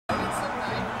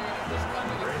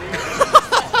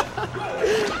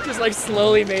just like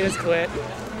slowly made us quit.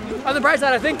 On the bright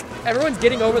side, I think everyone's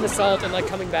getting over the salt and like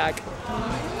coming back.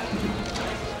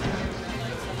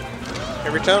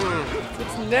 Every time.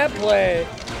 It's net play.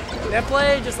 Net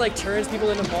play just like turns people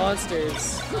into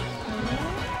monsters.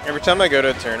 Every time I go to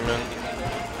a tournament.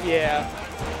 Yeah.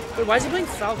 Wait, why is he playing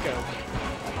Falco?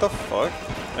 What the fuck?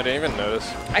 I didn't even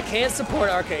notice. I can't support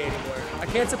RK anymore. I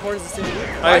can't support his decision.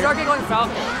 Why is RK going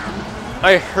Falco?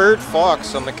 I heard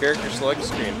Fox on the character select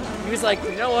screen. He was like,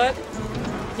 you know what?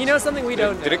 He knows something we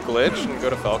don't know. Did it glitch and go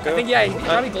to Falco? I think, yeah, he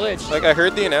probably glitched. Like, I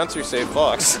heard the announcer say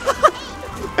Fox.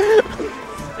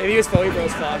 Maybe it was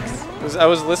Fauxhebro's Fox. I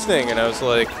was listening and I was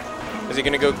like, is he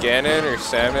gonna go Ganon or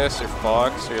Samus or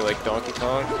Fox or like Donkey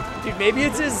Kong? Dude, maybe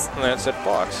it's his... And then it said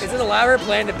Fox. It's an elaborate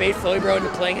plan to bait Fauxhebro into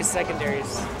playing his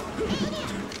secondaries.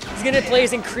 He's gonna play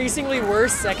his increasingly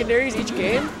worse secondaries each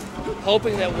game,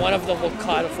 hoping that one of them will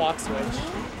caught a Fox switch.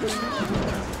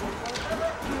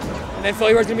 And then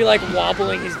Fauxhebro's gonna be like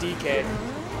wobbling his DK.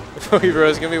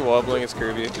 Fauxhebro's gonna be wobbling his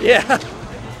Kirby. Yeah.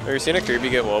 Have you seen a Kirby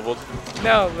get wobbled?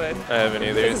 No, but... I haven't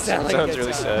either. It sounds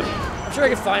really sad. I'm sure I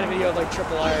could find a video of like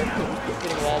Triple R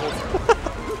getting wobbled.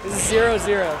 This is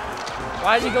 0-0.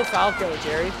 Why did you go Falco,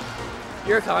 Jerry?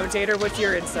 You're a commentator. What's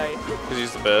your insight? Because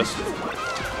he's the best.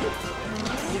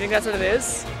 You think that's what it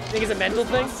is? You think it's a mental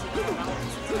thing?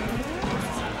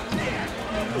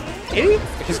 Maybe?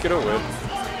 He's gonna win.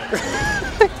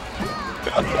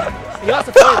 He lost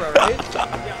to Fauxhebro, right?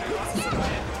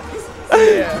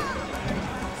 Yeah.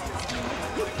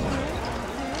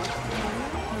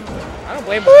 I don't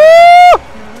blame him.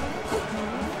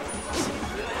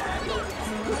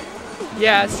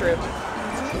 Yeah, that's true.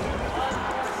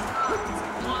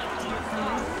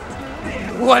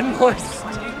 One more.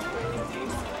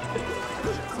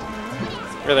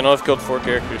 Yeah, they know I've killed 4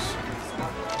 characters.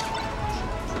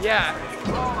 Yeah.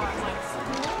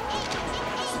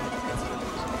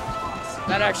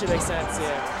 That actually makes sense,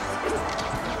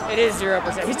 yeah. It is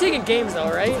 0%. He's taking games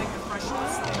though, right?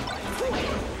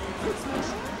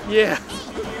 Yeah.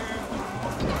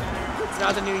 It's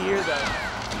not the new year though.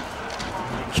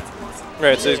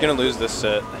 Right, so he's gonna lose this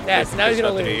set. Yeah, so now he's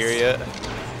gonna lose. It's not the new year yet.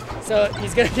 So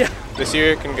he's gonna, yeah. This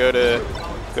year it can go to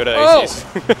Oh! Ices.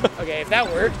 Okay, if that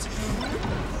worked.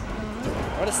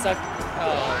 I would've sucked.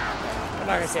 Oh. I'm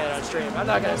not gonna say that on stream. I'm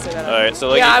not gonna say that on Alright, so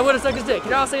like. Yeah, I would've sucked his dick.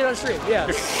 You know, I'll say it on stream.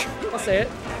 Yeah. I'll say it.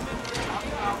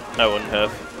 I wouldn't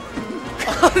have.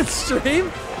 On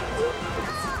stream?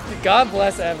 God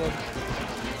bless Evan.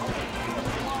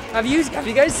 Have you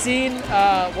guys seen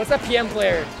what's that PM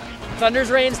player?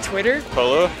 Thunder's Reign's Twitter?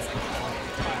 Polo?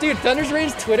 Dude, Thunder's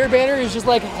Reign's Twitter banner is just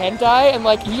like hentai, and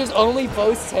like he just only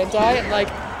posts hentai, and like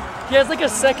he has like a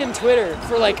second Twitter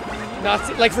for like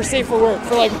not like for safe for work,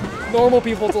 for like normal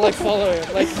people to like follow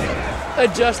him, like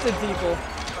adjusted people.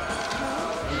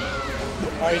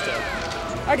 Oh, he's dead.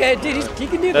 Okay, dude, he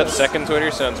can do that this. That second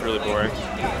Twitter sounds really boring.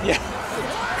 Yeah.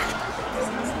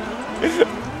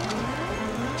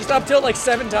 Just up tilt like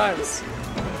 7 times.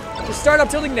 Just start up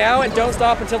tilting now and don't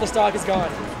stop until the stock is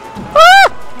gone. Ah!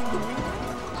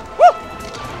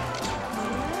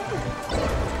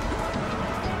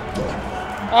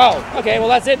 Oh, okay, well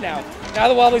that's it now. Now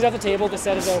the wobbling's off the table, the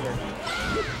set is over.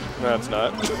 No, it's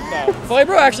not. No.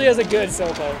 Fauxhebro actually has a good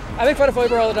Sopo. I make fun of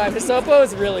Fauxhebro all the time. His Sopo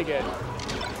is really good.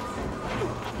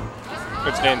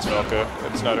 It's named Falco.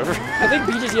 It's not over. I think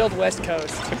Beaches yelled West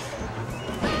Coast.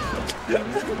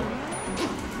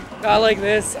 Not like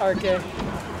this, RK.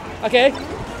 Okay.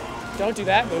 Don't do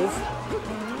that move.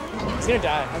 He's gonna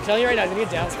die. I'm telling you right now, he's gonna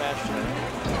get down smashed.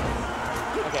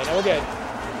 Okay, no, we're good.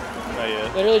 Not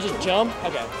yet. Literally just jump.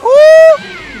 Okay.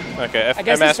 Woo! Okay, I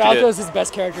guess this Falco is his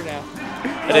best character now.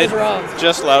 I did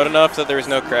just loud enough that there was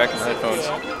no crack in the headphones.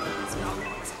 Yeah.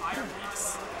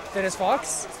 Then his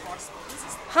Fox?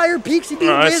 Higher peaks, he beat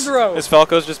Wizro. His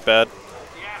Falco's just bad.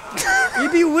 He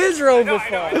beat Wizro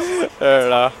before. I don't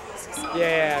know.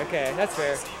 Yeah, okay, that's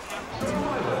fair.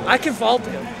 I can fault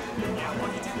him.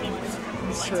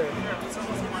 It's true.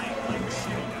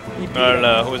 I don't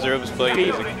know. Wizro was playing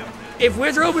music. If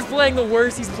Wizro was playing the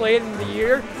worst he's played in the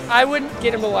year, I wouldn't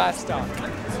get him the last stock.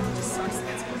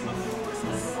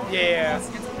 Yeah.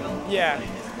 Yeah.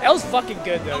 L's fucking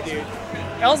good though, dude.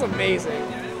 L's amazing.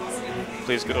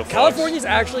 Please go to California's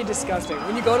actually disgusting.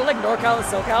 When you go to like NorCal and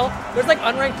SoCal, there's like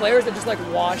unranked players that just like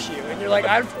wash you, and you're like,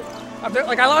 I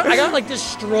got like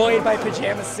destroyed by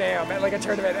Pajama Sam at like a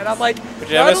tournament, and I'm like,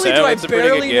 not only do I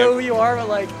barely know who you are, but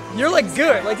like you're like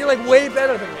good, like you're like way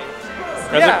better than me.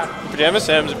 Yeah. Pajama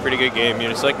Sam's a pretty good game. You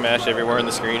just like mash everywhere on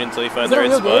the screen until you find the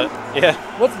right spot. Game? Yeah.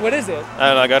 What is it? I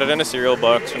don't know. I got it in a cereal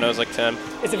box when I was like 10.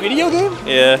 It's a video game?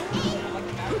 Yeah.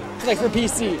 It's like for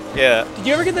PC. Yeah. Did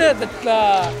you ever get the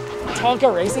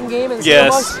Tonka racing game in the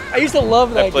Yes. Cereal Box? I used to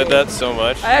love that I played game. that so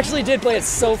much. I actually did play it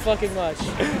so fucking much.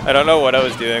 I don't know what I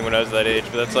was doing when I was that age,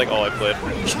 but that's like all I played.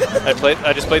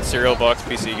 I just played Cereal Box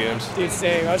PC games. Dude,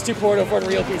 same. I was too poor to afford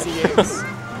real PC games.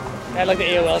 I had like the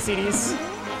AOL CDs.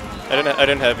 I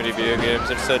didn't have any video games.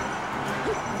 I just had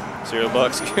Cereal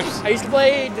Box games. I used to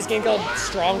play this game called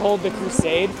Stronghold: The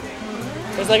Crusade.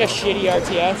 It was like a shitty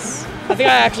RTS. I think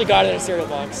I actually got it in a Cereal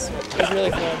Box. It was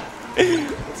really fun.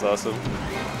 That's awesome.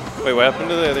 Wait, what happened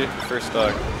to the other first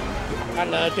stock? I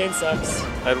don't know, Dane sucks.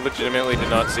 I legitimately did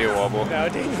not see a wobble. No,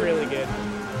 Dane's really good.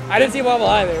 I didn't see a wobble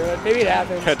either, but maybe it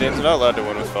happens. Yeah, Dane's not allowed to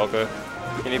win with Falco.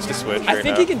 He needs to switch right now. I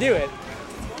think he can do it.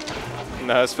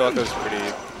 No, his Falco's pretty...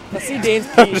 Let's see Dane's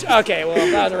peach. Okay, well,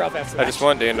 that was a rough episode. I just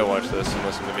want Dane to watch this and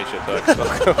listen to me shit talk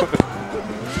Falco.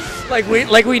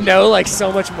 like we know like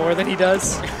so much more than he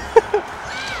does.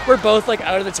 We're both like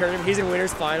out of the tournament. He's in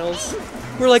winners finals.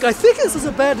 We're like, I think this was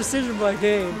a bad decision by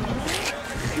Dane.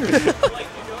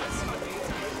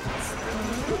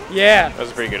 Yeah. That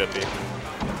was pretty good at B.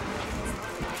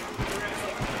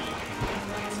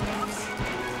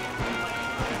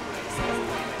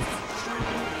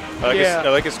 I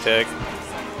like his tag.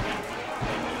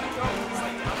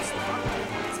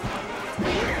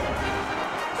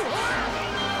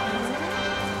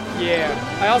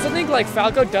 Yeah. I also think like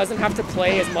Falco doesn't have to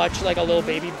play as much like a little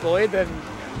baby boy than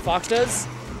Fox does.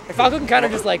 Like, Falco can kind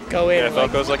of just like go in. Yeah, and,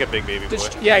 Falco's like a big baby boy.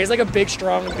 Yeah, he's like a big,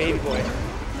 strong baby boy.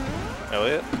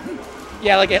 Elliot?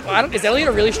 Yeah, like is Elliot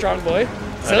a really strong boy?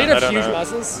 Does Elliot have huge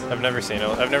muscles? I've never seen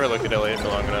Elliot. I've never looked at Elliot for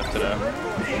long enough to know.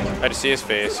 I just see his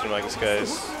face and I'm like, this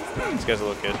guy's a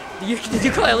little kid. Did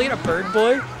you call Elliot a bird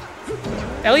boy?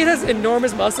 Elliot has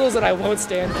enormous muscles and I won't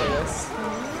stand for this.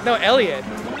 No, Elliot.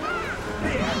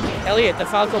 Elliot, the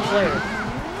Falco player.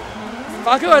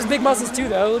 Falco has big muscles too,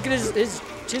 though. Look at his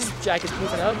jacket's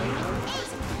poofing up.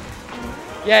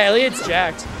 Yeah, Elliot's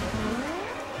jacked.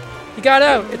 He got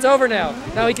out. It's over now.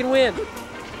 Now he can win.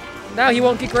 Now he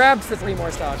won't get grabbed for 3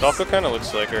 more stocks. Falco kind of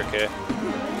looks like RK.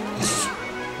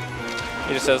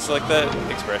 He just has like that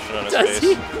expression on his Does face.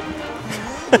 he?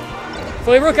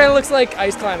 Fauxhebro kind of looks like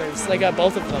Ice Climbers, like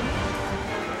both of them.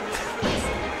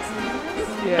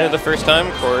 Yeah. And the first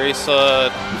time Corey saw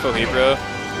Fauxhebro,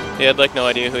 he had like no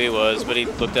idea who he was, but he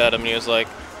looked at him and he was like,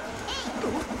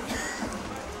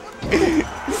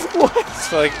 What?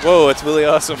 It's like, whoa, it's really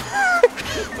awesome.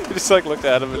 He just like looked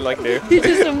at him and like knew. He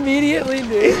just immediately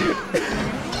knew.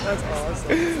 That's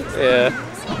awesome. Yeah.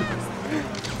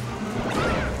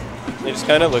 He just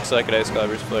kind of looks like an Ice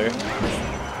Climbers player.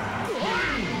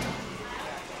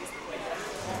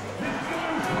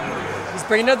 He's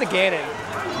bringing out the Ganon.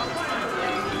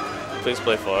 Please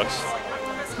play Fox.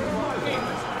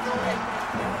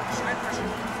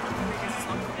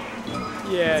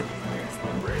 Yeah.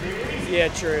 Yeah,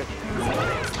 true.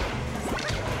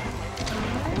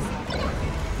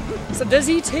 So does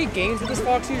he take games with his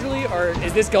Fox usually, or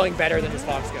is this going better than his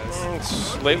Fox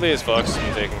goes? Lately his Fox has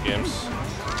been taking games.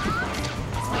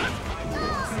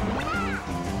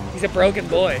 He's a broken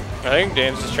boy. I think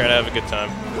Dane's just trying to have a good time.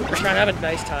 We're trying to have a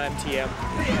nice time, TM.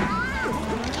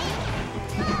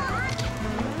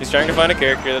 He's trying to find a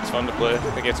character that's fun to play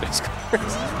against Ice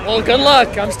Climbers. Well, good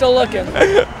luck. I'm still looking.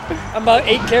 I'm about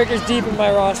 8 characters deep in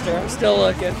my roster. I'm still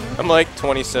looking. I'm like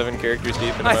 27 characters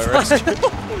deep in my roster.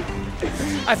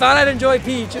 I thought I'd enjoy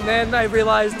Peach, and then I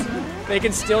realized they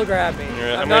can still grab me.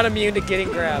 Yeah, I'm not immune to getting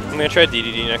grabbed. I'm gonna try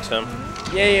DDD next time.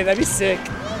 Yeah, that'd be sick.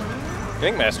 I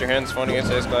think Master Hand's fun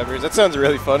against Ice Climbers. That sounds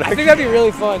really fun. I think that'd be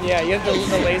really fun, yeah. You have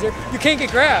the laser. You can't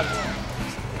get grabbed.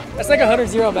 That's like a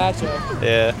 100-0 matchup.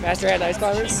 Yeah. Master Hand Ice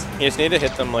Climbers. You just need to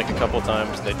hit them like a couple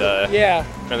times and they die. Yeah.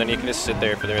 And then you can just sit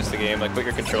there for the rest of the game, like put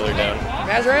your controller down.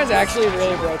 Master Hand's actually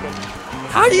really broken.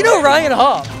 How do you know Ryan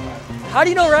Hoppe? How do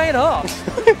you know Ryan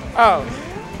Hoppe? Oh.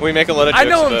 We make a lot of jokes I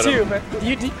know him about too,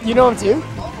 but you know him too?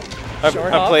 I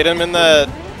played him in the...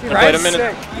 Dude, I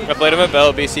played him at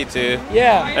Battle BC too.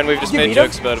 Yeah. And we've just made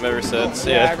jokes about him ever since.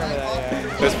 Yeah, I remember that,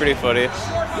 yeah. It was pretty funny.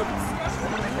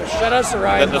 Well, shout out to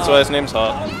Ryan That's Hoppe. why his name's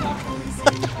Hop.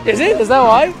 Is it? Is that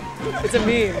why? It's a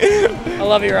meme. I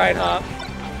love you, Ryan Hoppe.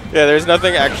 Yeah, there's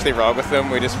nothing actually wrong with him.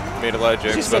 We just made a lot of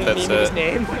jokes Just about that meme set. his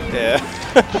name. Yeah.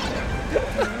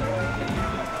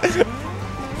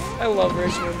 I love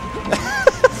Richmond.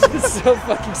 It's so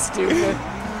fucking stupid.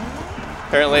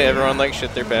 Apparently everyone like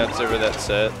shit their pants over that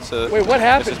set. So wait, what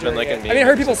happened? It's just been like a meme. I mean, I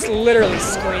heard people literally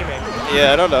screaming.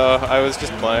 Yeah, I don't know. I was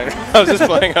just playing. I was just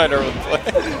playing how I normally play.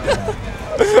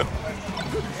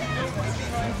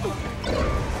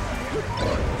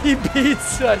 He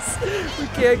beats us. We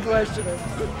can't question him.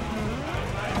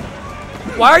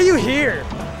 Why are you here?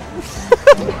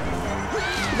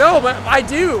 No, but I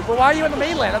do. But why are you on the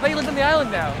mainland? I thought you lived on the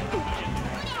island now.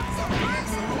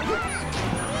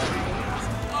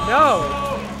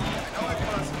 No.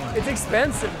 It's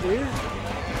expensive, dude.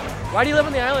 Why do you live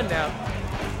on the island now?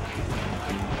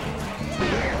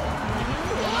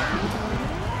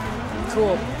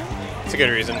 Cool. It's a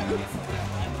good reason.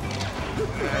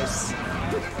 Nice.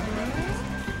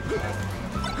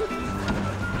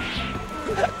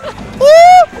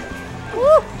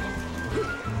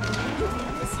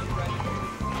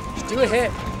 Just do a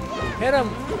hit. Hit him.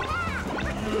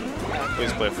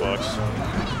 Please play Fox.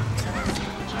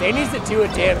 They need to do a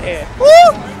damn hit.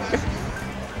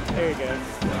 There you go.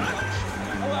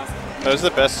 That was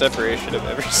the best separation I've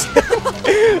ever seen.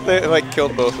 They like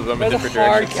killed both of them in different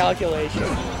hard directions. Calculation.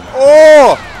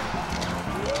 Oh!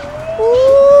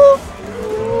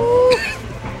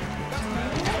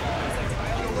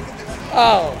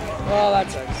 Oh, well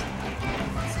that sucks.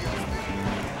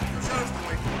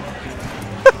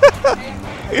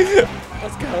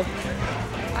 Let's go.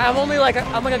 I'm like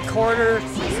a quarter.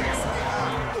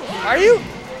 Are you?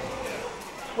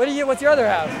 What's your other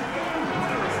half?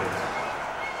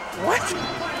 What?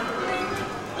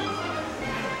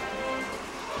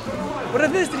 What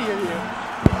ethnicity are you?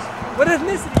 What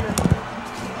ethnicity are you?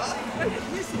 What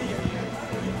ethnicity are you?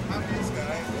 I'm this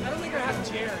guy. I don't think you're half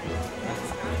Jerry.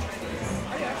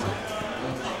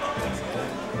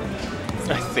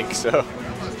 I think so.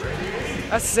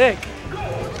 That's sick.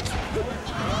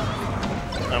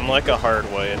 I'm like a hard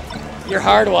white. You're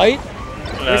hard white?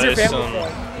 No, Where's your family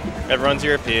from? Everyone's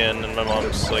European and my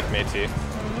mom's like Métis.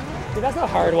 Dude, that's not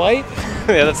hard white.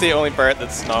 Yeah, that's the only part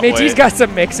that's not Métis white. got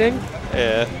some mixing.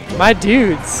 Yeah. My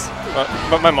dudes.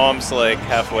 But my mom's like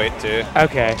half white too.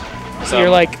 Okay. So you're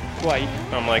like, what?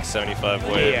 I'm like 75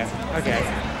 white. Yeah, okay.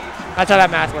 That's how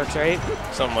that math works, right?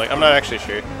 Something like, I'm not actually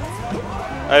sure.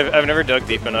 I've never dug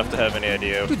deep enough to have any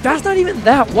idea. Dude, that's not even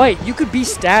that white. You could be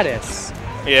status.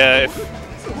 Yeah,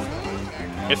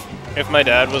 if my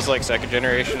dad was like second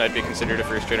generation, I'd be considered a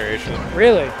first generation.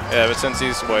 Really? Yeah, but since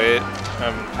he's white,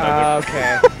 I'm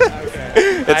okay.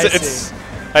 Okay. It's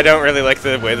I don't really like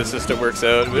the way the system works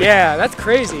out. But yeah, that's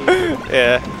crazy.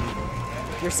 Yeah.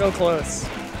 You're so close.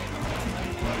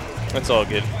 It's all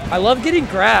good. I love getting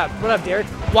grabbed. What up, Derek?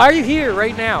 Why are you here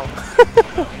right now?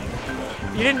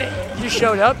 You just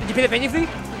showed up? Did you pay the venue fee?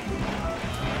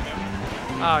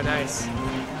 Oh, nice.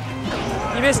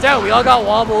 You missed out. We all got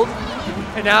wobbled,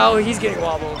 and now he's getting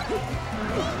wobbled.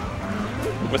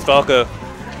 With Falco.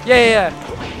 Yeah.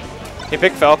 He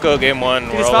picked Falco game 1.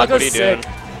 We're all like, what are you doing?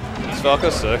 This Falco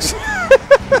sucks.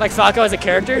 Like Falco as a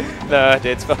character? Nah,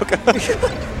 it's Falco.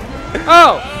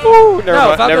 Oh! Woo,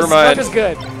 never mind. Falco's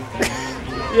good.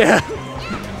 Yeah.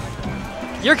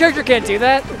 Your character can't do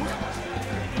that.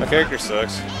 My character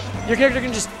sucks. Your character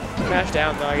can just mash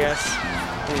down, though, I guess.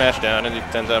 Mash down and do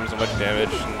 10 times as much damage.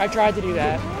 I tried to do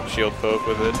that. Shield poke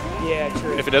with it. Yeah,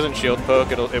 true. If it doesn't shield poke,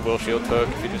 it will shield poke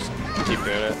if you just keep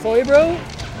doing it. Fauxhebro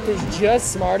is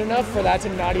just smart enough for that to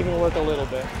not even work a little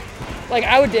bit. Like,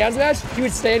 I would down smash, he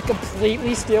would stand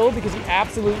completely still because he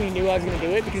absolutely knew I was going to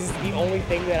do it because it's the only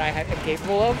thing that I am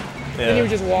capable of. Yeah. Then he would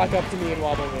just walk up to me and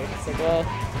wobble me. It's like, well,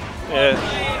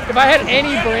 yeah. If I had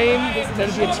any brain,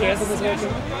 there'd be a chance of this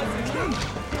working.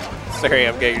 Sorry,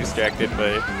 I'm getting distracted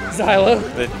by Xylo.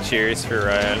 The cheers for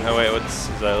Ryan. Oh wait, what's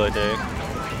Xylo doing?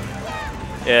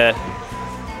 Yeah.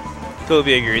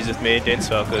 Kobe agrees with me. James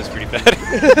Falco is pretty bad.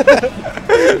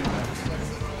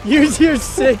 Use your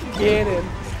sick Ganon.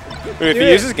 If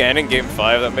he uses Ganon game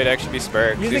 5, that might actually be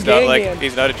smart. He's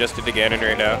not adjusted to Ganon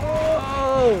right now.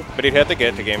 Oh. But he'd have to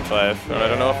get to game 5, and I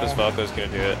don't know if his Falco's gonna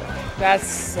do it. That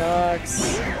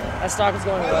sucks. That stock is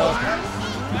going well.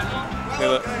 Hey,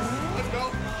 look.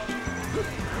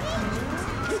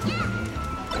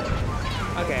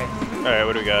 Okay. Alright,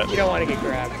 what do we got? You don't want to get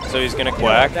grabbed. So he's gonna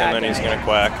quack, and then he's gonna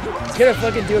quack. He's gonna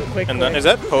fucking do a quick. And then, is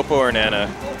that Popo or Nana?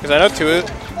 Because I know two of.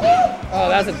 Oh,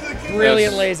 that's a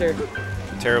brilliant laser.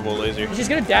 Terrible laser. He's just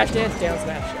gonna dash dance down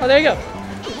smash. Oh, there you go.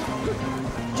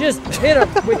 Just hit him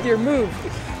with your move.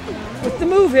 With the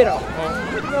move, hit him.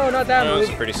 Oh, no, not that move. That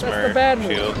was pretty smart. That's the bad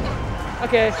move. Shield.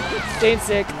 Okay, Dane's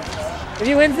sick. If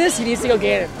he wins this, he needs to go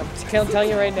Ganon. I'm telling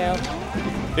you right now.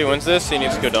 If he wins this, he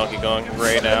needs to go Donkey Kong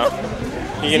right now.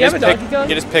 Does he have a Donkey Kong?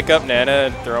 You just pick up Nana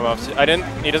and throw him off.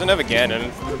 He doesn't have a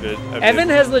Ganon. Evan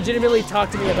has legitimately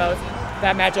talked to me about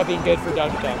that matchup being good for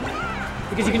Donkey Kong.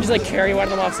 Because you can just like carry one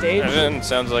of them off stage. Evan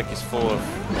sounds like he's full of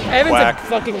Evan's whack. a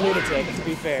fucking lunatic, to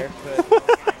be fair.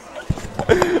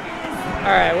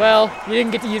 Alright, well, you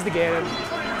didn't get to use the Ganon.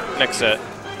 Next set.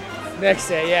 Next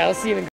set, yeah, let's see him in